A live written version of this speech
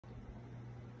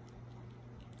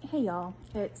Hey y'all,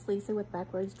 it's Lisa with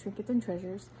Backroads Trinkets and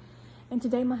Treasures, and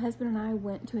today my husband and I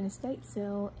went to an estate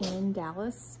sale in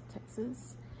Dallas,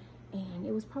 Texas, and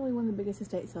it was probably one of the biggest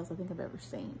estate sales I think I've ever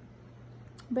seen.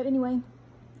 But anyway,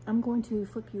 I'm going to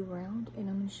flip you around and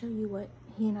I'm going to show you what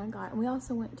he and I got. And we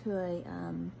also went to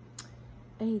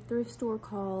a thrift store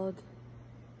called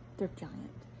Thrift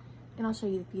Giant, and I'll show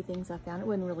you a few things I found. It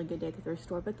wasn't a really good day at the thrift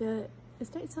store, but the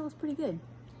estate sale was pretty good.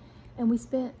 And we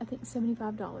spent, I think,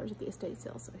 $75 at the estate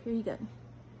sale. So here you go.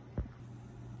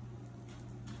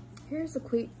 Here's a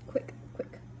quick.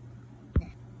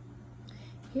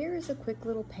 Here is a quick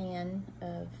little pan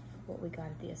of what we got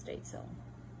at the estate sale.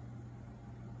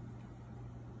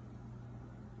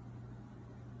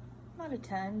 Not a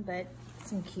ton, but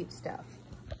some cute stuff.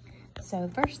 So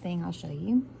the first thing I'll show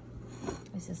you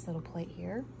is this little plate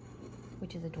here,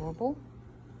 which is adorable.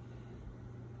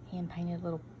 Hand-painted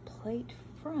little plate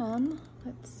from,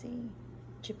 let's see,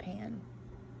 Japan.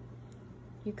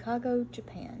 Yokogawa,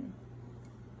 Japan.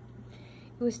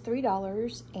 It was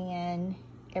 $3 and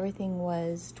everything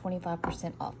was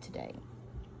 25% off today.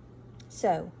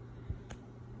 So,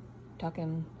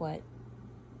 talking what,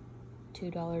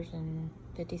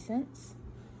 $2.50?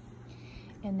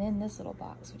 And then this little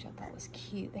box, which I thought was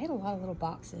cute. They had a lot of little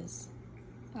boxes.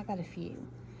 I got a few.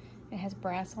 It has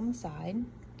brass on the side.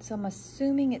 So I'm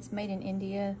assuming it's made in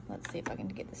India. Let's see if I can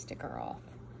get the sticker off.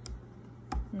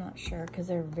 I'm not sure because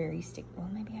they're very sticky. Well,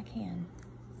 maybe I can.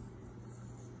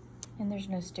 And there's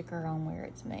no sticker on where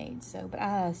it's made. So, but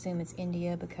I assume it's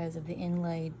India because of the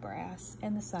inlaid brass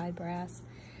and the side brass.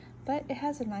 But it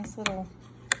has a nice little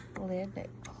lid that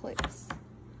clicks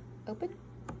open.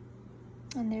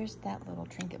 And there's that little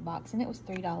trinket box. And it was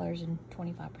 $3 and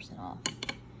 25% off.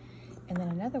 And then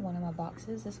another one of my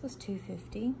boxes. This was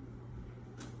 $2.50.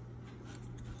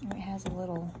 And it has a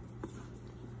little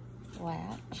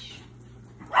latch.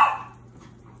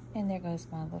 And there goes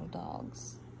my little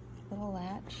dogs. Little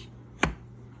latch to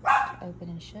open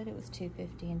and shut. It was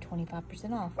 $2.50 and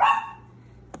 25% off.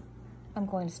 I'm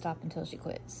going to stop until she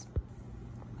quits.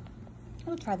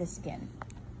 We'll try this again.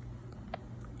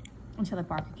 Until they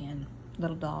bark again.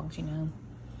 Little dogs, you know.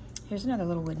 Here's another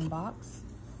little wooden box.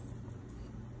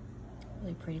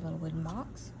 Really pretty little wooden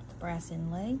box. Brass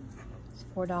inlay. It's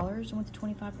 $4 and with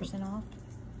 25% off,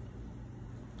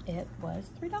 it was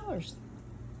 $3.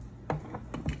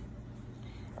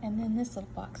 And then this little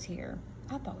box here,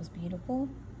 I thought was beautiful.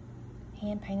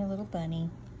 Hand-painted little bunny.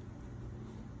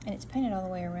 And it's painted all the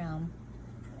way around.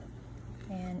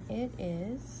 And it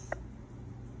is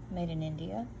made in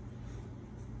India.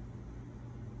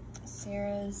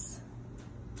 Sarah's,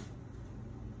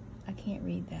 I can't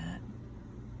read that.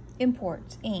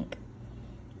 Imports, Inc.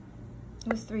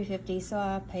 It was $3.50, so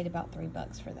I paid about $3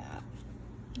 for that.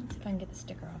 Let's see if I can get the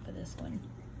sticker off of this one.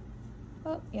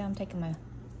 Oh, yeah, I'm taking my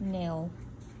nail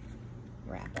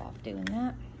wrap off doing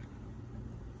that.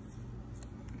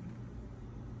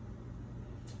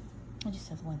 It just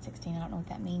says 116. I don't know what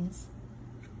that means.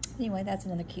 Anyway, that's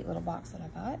another cute little box that I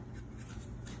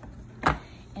got.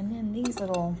 And then these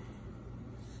little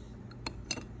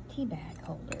tea bag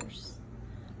holders.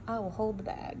 I will hold the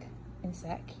bag. Is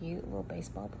that cute? A little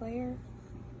baseball player.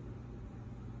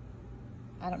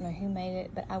 I don't know who made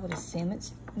it, but I would assume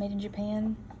it's made in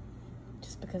Japan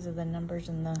just because of the numbers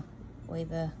and the way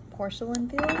the porcelain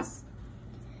feels.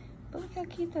 But look how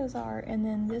cute those are. And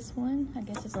then this one, I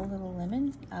guess, is a little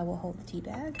lemon. I will hold the tea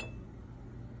bag.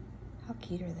 How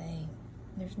cute are they?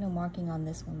 There's no marking on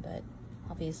this one, but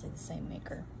obviously the same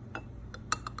maker.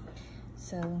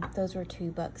 So those were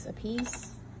 $2 a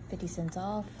piece, 50 cents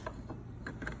off.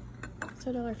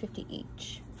 So $1.50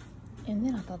 each. And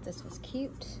then I thought this was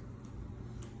cute.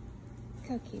 Look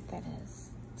how cute that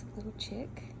is. It's a little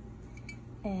chick.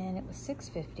 And it was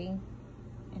 $6.50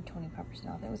 and 25%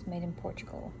 off. It was made in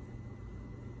Portugal.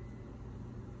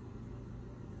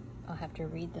 I'll have to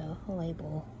read the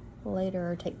label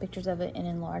later or take pictures of it and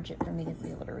enlarge it for me to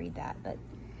be able to read that. But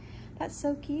that's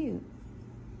so cute.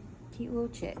 Cute little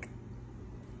chick.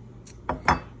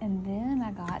 And then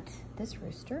I got this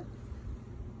rooster,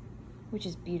 which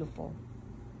is beautiful.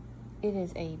 It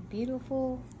is a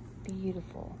beautiful,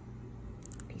 beautiful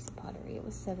piece of pottery. It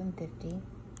was $7.50,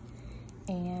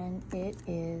 and it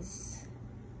is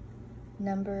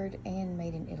numbered and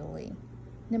made in Italy.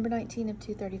 Number 19 of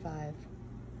 235.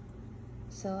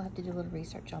 So I'll have to do a little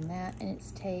research on that, and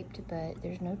it's taped, but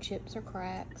there's no chips or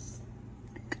cracks.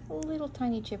 A little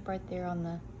tiny chip right there on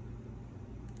the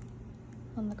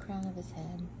crown of his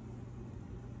head.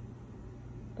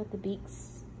 But the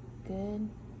beak's good.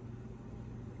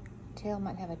 Tail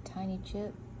might have a tiny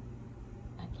chip.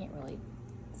 I can't really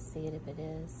see it if it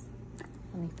is.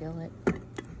 Let me feel it.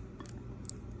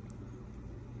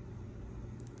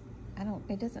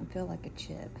 it doesn't feel like a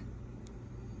chip.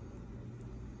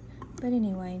 But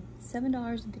anyway,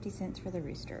 $7.50 for the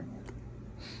rooster.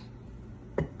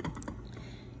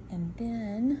 And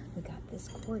then we got this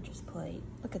gorgeous plate.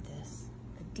 Look at this.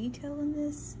 The detail in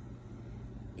this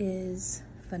is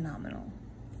phenomenal.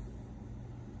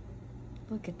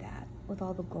 Look at that, with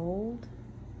all the gold.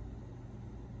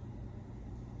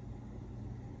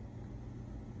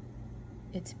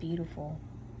 It's beautiful.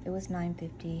 It was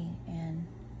 $9.50 and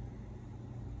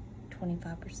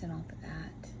 25% off of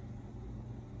that.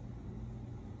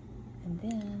 And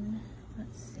then,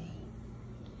 let's see.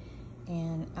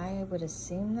 And I would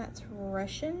assume that's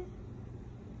Russian.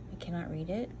 I cannot read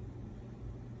it.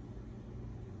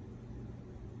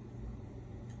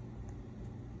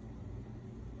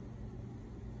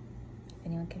 If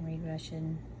anyone can read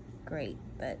Russian, great.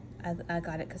 But I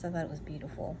got it because I thought it was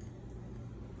beautiful.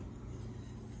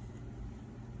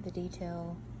 The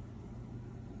detail,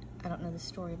 I don't know the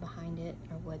story behind it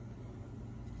or what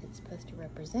it's supposed to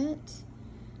represent,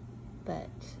 but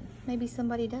maybe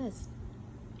somebody does.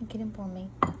 You can inform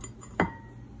me.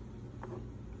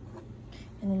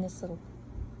 And then this little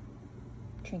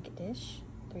trinket dish,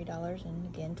 $3, and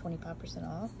again 25%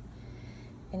 off.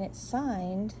 And it's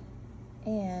signed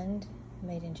and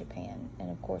made in Japan. And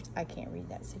of course I can't read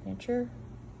that signature.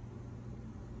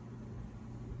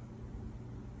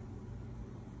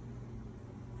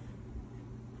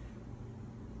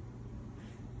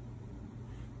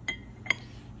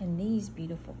 And these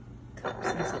beautiful cups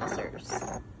and saucers.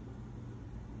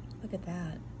 Look at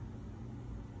that.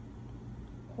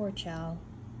 Horchow,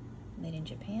 made in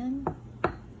Japan.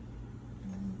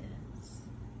 And this.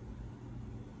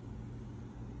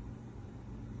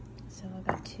 So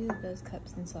I got 2 of those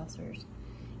cups and saucers.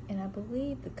 And I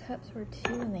believe the cups were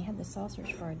 $2 and they had the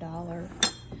saucers for $1.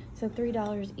 So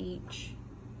 $3 each.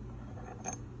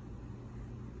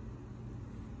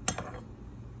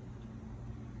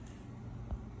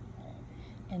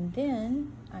 And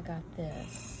then I got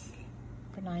this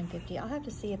for $9.50. I'll have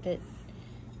to see if it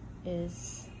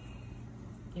is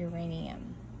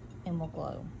uranium and will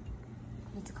glow.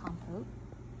 It's a compote.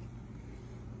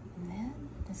 And then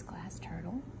this glass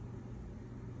turtle.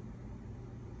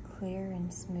 Clear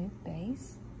and smooth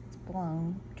base. It's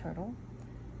blown turtle.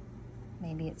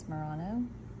 Maybe it's Murano.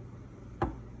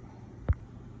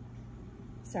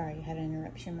 Sorry, I had an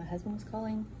interruption. My husband was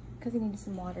calling because he needed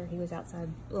some water. He was outside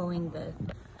blowing the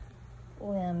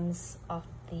limbs off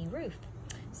the roof.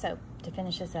 So to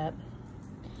finish this up,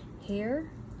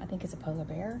 here I think it's a polar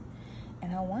bear,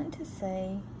 and I want to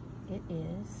say it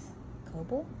is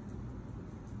Goebel.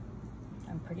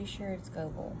 I'm pretty sure it's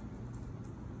Goebel.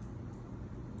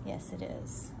 Yes, it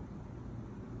is.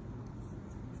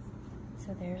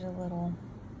 So there's a little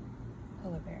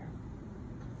polar bear.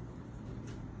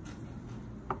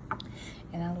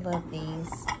 And I love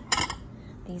these.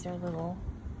 These are little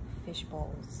fish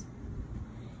bowls.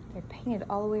 They're painted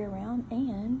all the way around,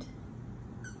 and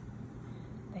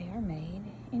they are made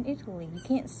in Italy. You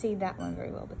can't see that one very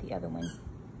well, but the other one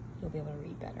you'll be able to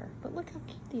read better. But look how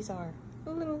cute these are.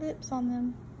 The little lips on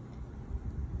them.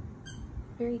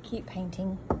 Very cute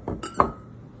painting.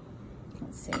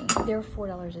 Let's see. They were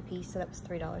 $4 a piece, so that was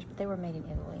 $3, but they were made in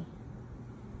Italy.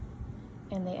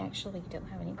 And they actually don't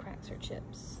have any cracks or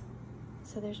chips.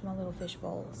 So there's my little fish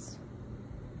bowls.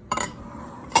 So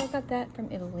I got that from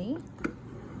Italy.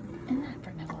 And that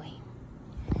from Italy.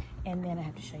 And then I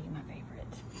have to show you my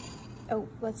favorite. Oh,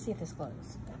 let's see if this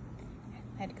glows.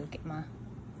 I had to go get my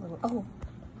little, oh,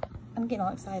 I'm getting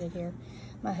all excited here.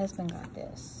 My husband got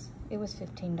this. It was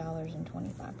 $15 and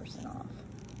 25% off.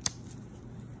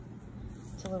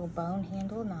 It's a little bone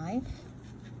handle knife.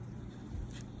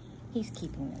 He's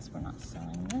keeping this, we're not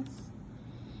selling this.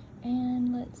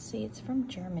 And let's see, it's from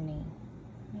Germany.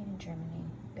 Made in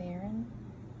Germany. Baron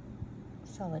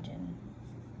Sulligan.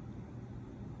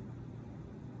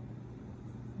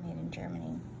 Made in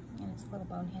Germany. And it's a little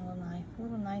bone handle knife. A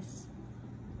little nice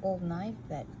old knife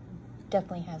that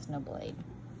definitely has no blade.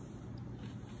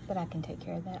 But I can take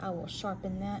care of that. I will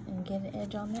sharpen that and get an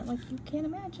edge on that like you can't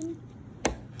imagine.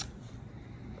 And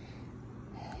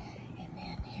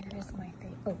then here is my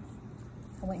favorite. Oh,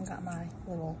 I went and got my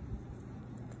little.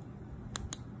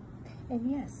 And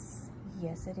yes,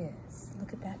 yes it is.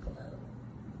 Look at that glow.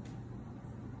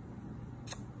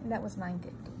 And that was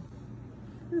 $9.50.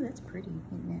 Ooh, that's pretty,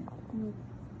 isn't it? A little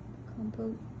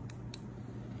compote.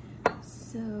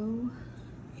 So,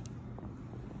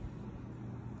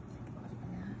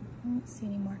 I don't see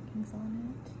any markings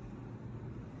on it.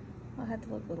 I'll have to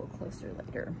look a little closer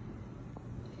later.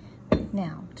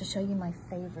 Now, to show you my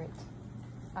favorite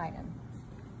item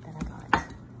that I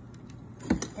got.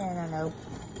 And I know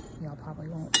y'all probably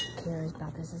won't care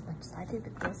about this as much as I do,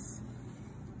 but this,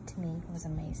 to me, was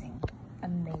amazing.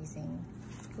 Amazing.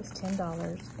 It was $10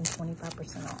 and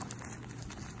 25% off.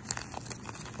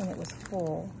 And it was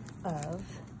full of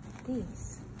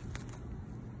these.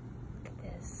 Look at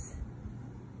this.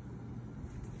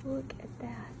 Look at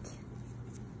that.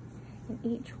 And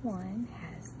each one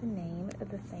has the name of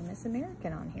the famous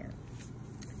American on here.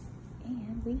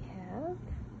 And we have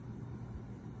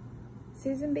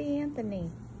Susan B.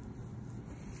 Anthony.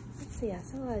 Let's see, I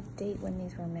saw a date when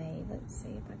these were made. Let's see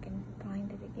if I can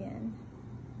find it again.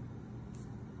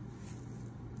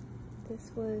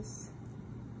 This was...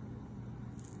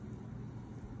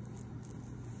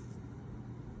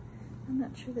 I'm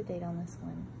not sure the date on this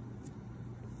one.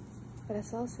 But I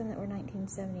saw some that were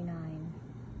 1979.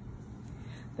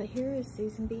 But here is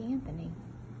Susan B. Anthony.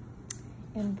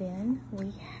 And then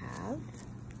we have...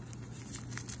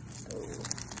 Oh,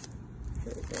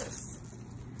 here it is.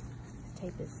 This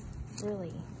tape is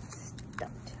really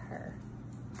stuck to her.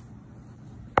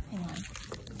 Hang on.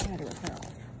 I gotta rip her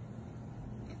off.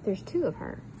 There's two of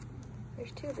her.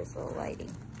 There's two of this little lady.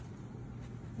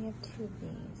 We have two of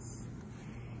these.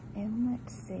 And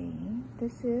let's see.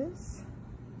 This is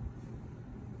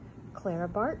Clara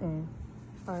Barton,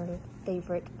 our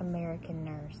favorite American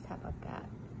nurse. How about that?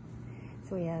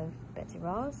 So we have Betsy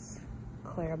Ross,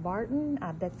 Clara Barton.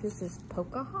 I bet this is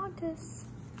Pocahontas.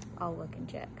 I'll look and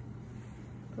check.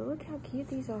 But look how cute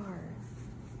these are.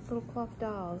 Little cloth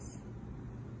dolls.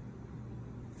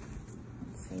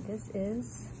 Let's see, this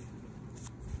is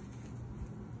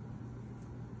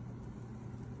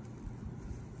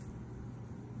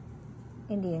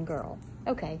Indian Girl.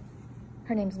 Okay,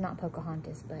 her name's not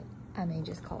Pocahontas, but I may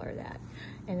just call her that.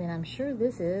 And then I'm sure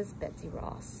this is Betsy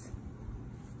Ross.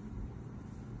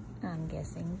 I'm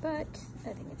guessing, but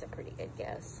I think it's a pretty good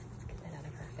guess. Let's get that out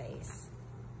of her face.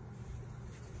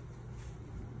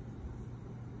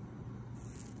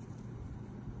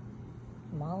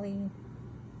 Molly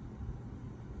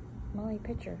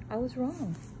Pitcher. I was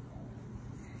wrong.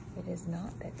 It is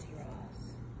not Betsy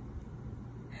Ross.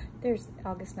 There's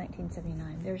August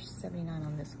 1979. There's 79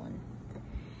 on this one.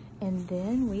 And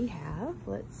then we have,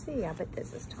 let's see, I bet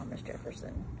this is Thomas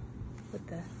Jefferson with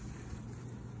the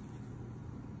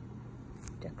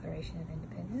Declaration of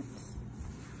Independence.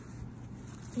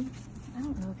 I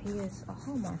don't know if he is a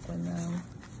Hallmark one though.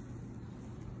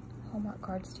 Hallmark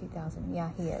Cards 2000. Yeah,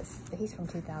 he is. But he's from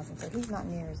 2000, so he's not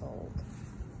near as old.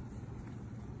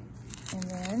 And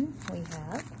then we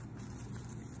have,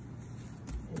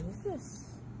 who is this?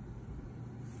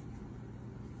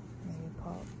 Maybe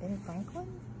Ben Franklin?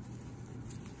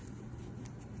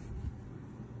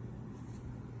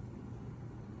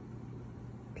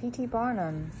 P.T.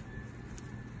 Barnum.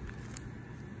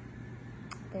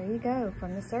 There you go,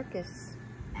 from the circus.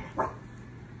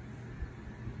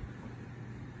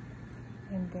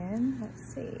 And then, let's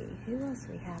see, who else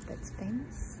we have that's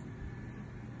famous?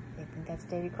 I think that's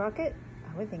Davy Crockett.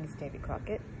 I would think it's Davy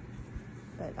Crockett,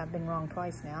 but I've been wrong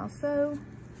twice now, so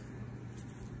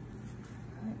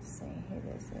let's see who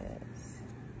this is.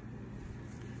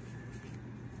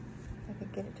 If I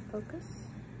could get it to focus.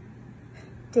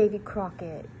 Davy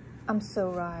Crockett. I'm so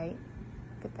right.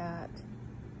 Look at that.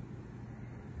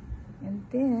 And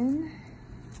then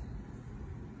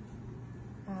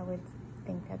I would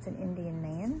think that's an Indian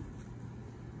man.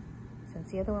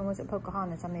 Since the other one was at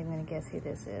Pocahontas, I'm not even going to guess who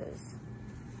this is.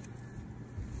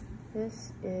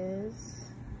 This is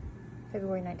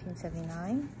February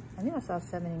 1979. I knew I saw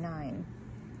 79.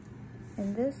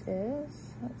 And this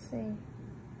is, let's see,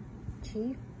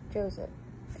 Chief Joseph.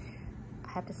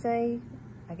 I have to say,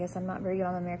 I guess I'm not very good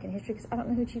on American history because I don't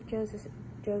know who Chief Joseph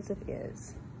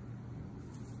is.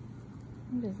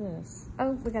 What is this?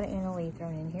 Oh, we got an Anna Lee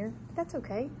thrown in here. But that's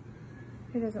okay.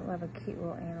 Who doesn't love a cute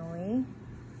little Anna Lee?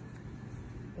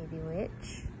 Baby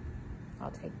Witch.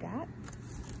 I'll take that.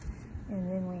 And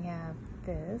then we have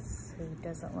this, who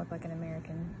doesn't look like an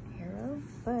American hero,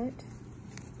 but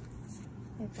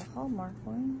it's a Hallmark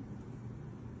one.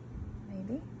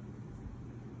 Maybe.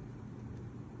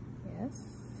 Yes.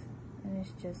 And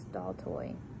it's just doll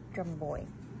toy, Drummer Boy.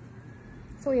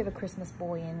 So we have a Christmas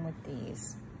boy in with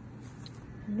these.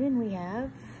 And then we have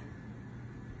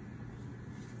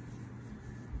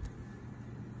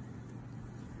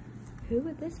who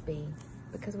would this be?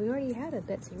 Because we already had a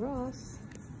Betsy Ross.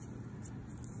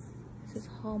 This is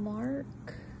Hallmark.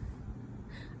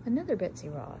 Another Betsy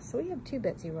Ross. So we have two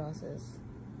Betsy Rosses,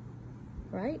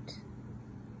 right?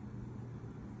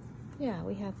 Yeah,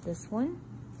 we have this one.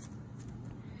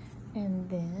 And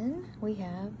then we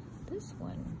have this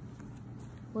one.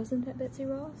 Wasn't that Betsy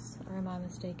Ross? Or am I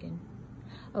mistaken?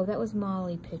 Oh, that was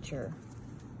Molly Pitcher.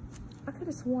 I could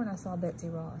have sworn I saw Betsy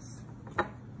Ross.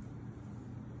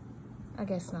 I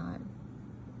guess not.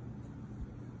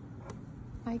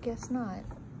 I guess not.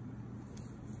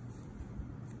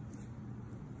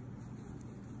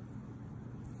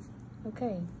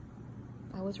 Okay,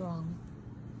 I was wrong.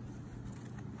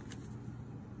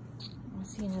 I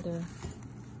see another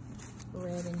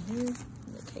red in here.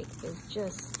 The tape is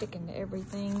just sticking to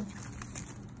everything.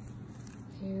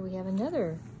 Here we have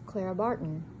another Clara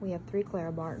Barton. We have 3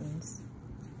 Clara Bartons.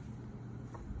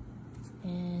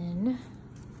 And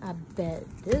I bet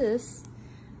this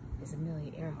is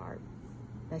Amelia Earhart.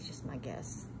 That's just my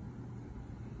guess.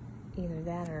 Either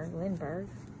that or Lindbergh,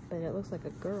 but it looks like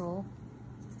a girl.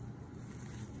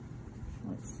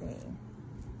 Let's see.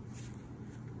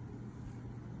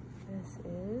 This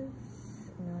is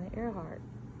Amelia Earhart.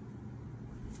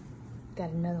 Got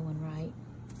another one right.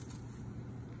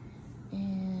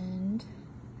 And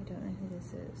I don't know who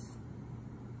this is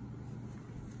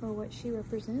or what she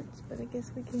represents, but I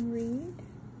guess we can read.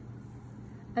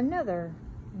 Another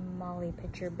Molly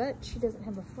picture, but she doesn't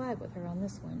have a flag with her on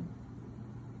this one.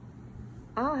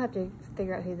 I'll have to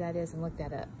figure out who that is and look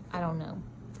that up. I don't know.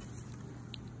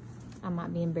 I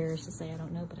might be embarrassed to say I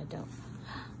don't know, but I don't.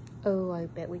 Oh, I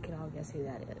bet we could all guess who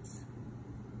that is.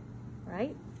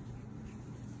 Right?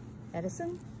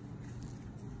 Edison?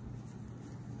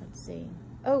 Let's see.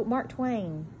 Oh, Mark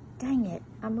Twain. Dang it,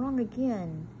 I'm wrong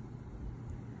again.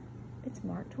 It's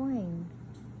Mark Twain.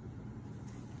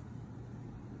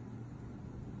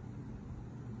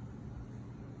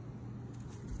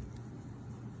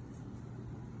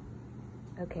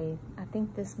 Okay, I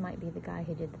think this might be the guy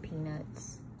who did the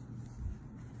Peanuts.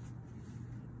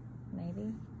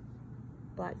 Maybe.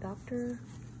 Black Doctor,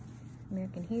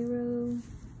 American Hero,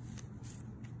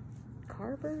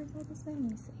 Carver, is that his name?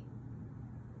 Let me see.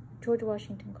 George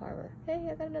Washington Carver. Hey,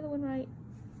 I got another one right.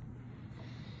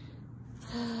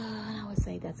 And I would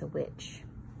say that's a witch.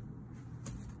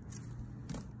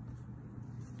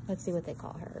 Let's see what they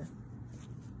call her.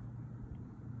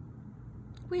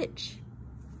 Witch.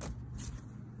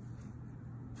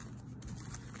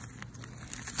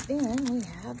 Then we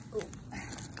have, oh,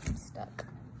 I'm stuck.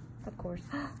 Of course,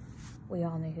 we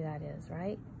all know who that is,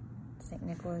 right? St.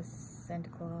 Nicholas, Santa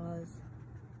Claus,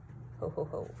 ho ho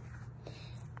ho.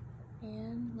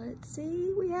 And let's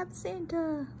see, we have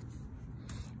Santa.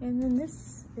 And then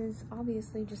this is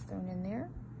obviously just thrown in there.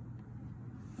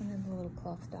 And then the little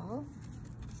cloth doll.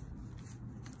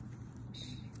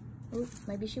 Oops,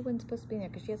 maybe she wasn't supposed to be in there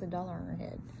because she has $1 on her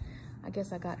head. I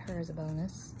guess I got her as a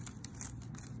bonus.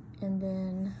 And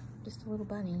then just a little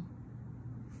bunny.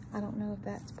 I don't know if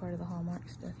that's part of the Hallmark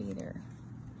stuff either.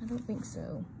 I don't think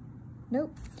so.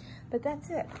 Nope. But that's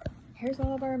it. Here's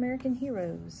all of our American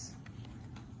heroes.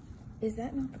 Is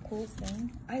that not the coolest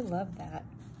thing? I love that.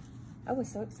 I was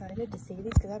so excited to see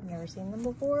these because I've never seen them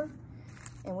before.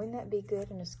 And wouldn't that be good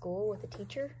in a school with a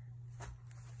teacher?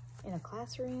 In a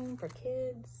classroom for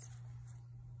kids?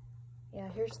 Yeah,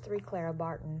 here's 3 Clara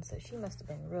Barton. So she must have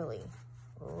been really,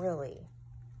 really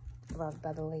loved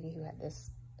by the lady who had this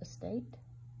estate.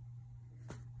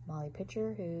 Molly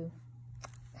Pitcher, who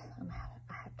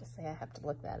I have to say I have to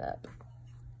look that up.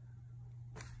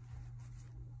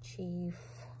 Chief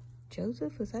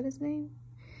Joseph, was that his name?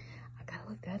 I gotta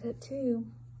look that up too.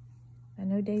 I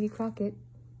know Davy Crockett,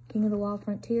 King of the Wild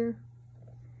Frontier.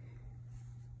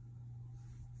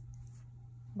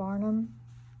 Barnum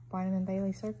and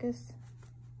Bailey Circus.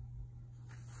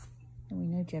 And we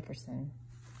know Jefferson.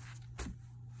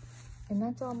 And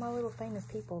that's all my little famous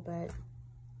people, but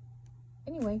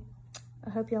anyway, I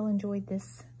hope y'all enjoyed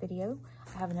this video.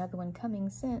 I have another one coming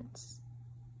since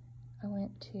I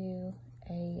went to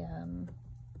a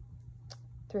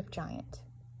Thrift Giant.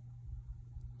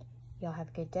 Y'all have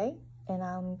a good day, and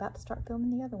I'm about to start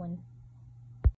filming the other one.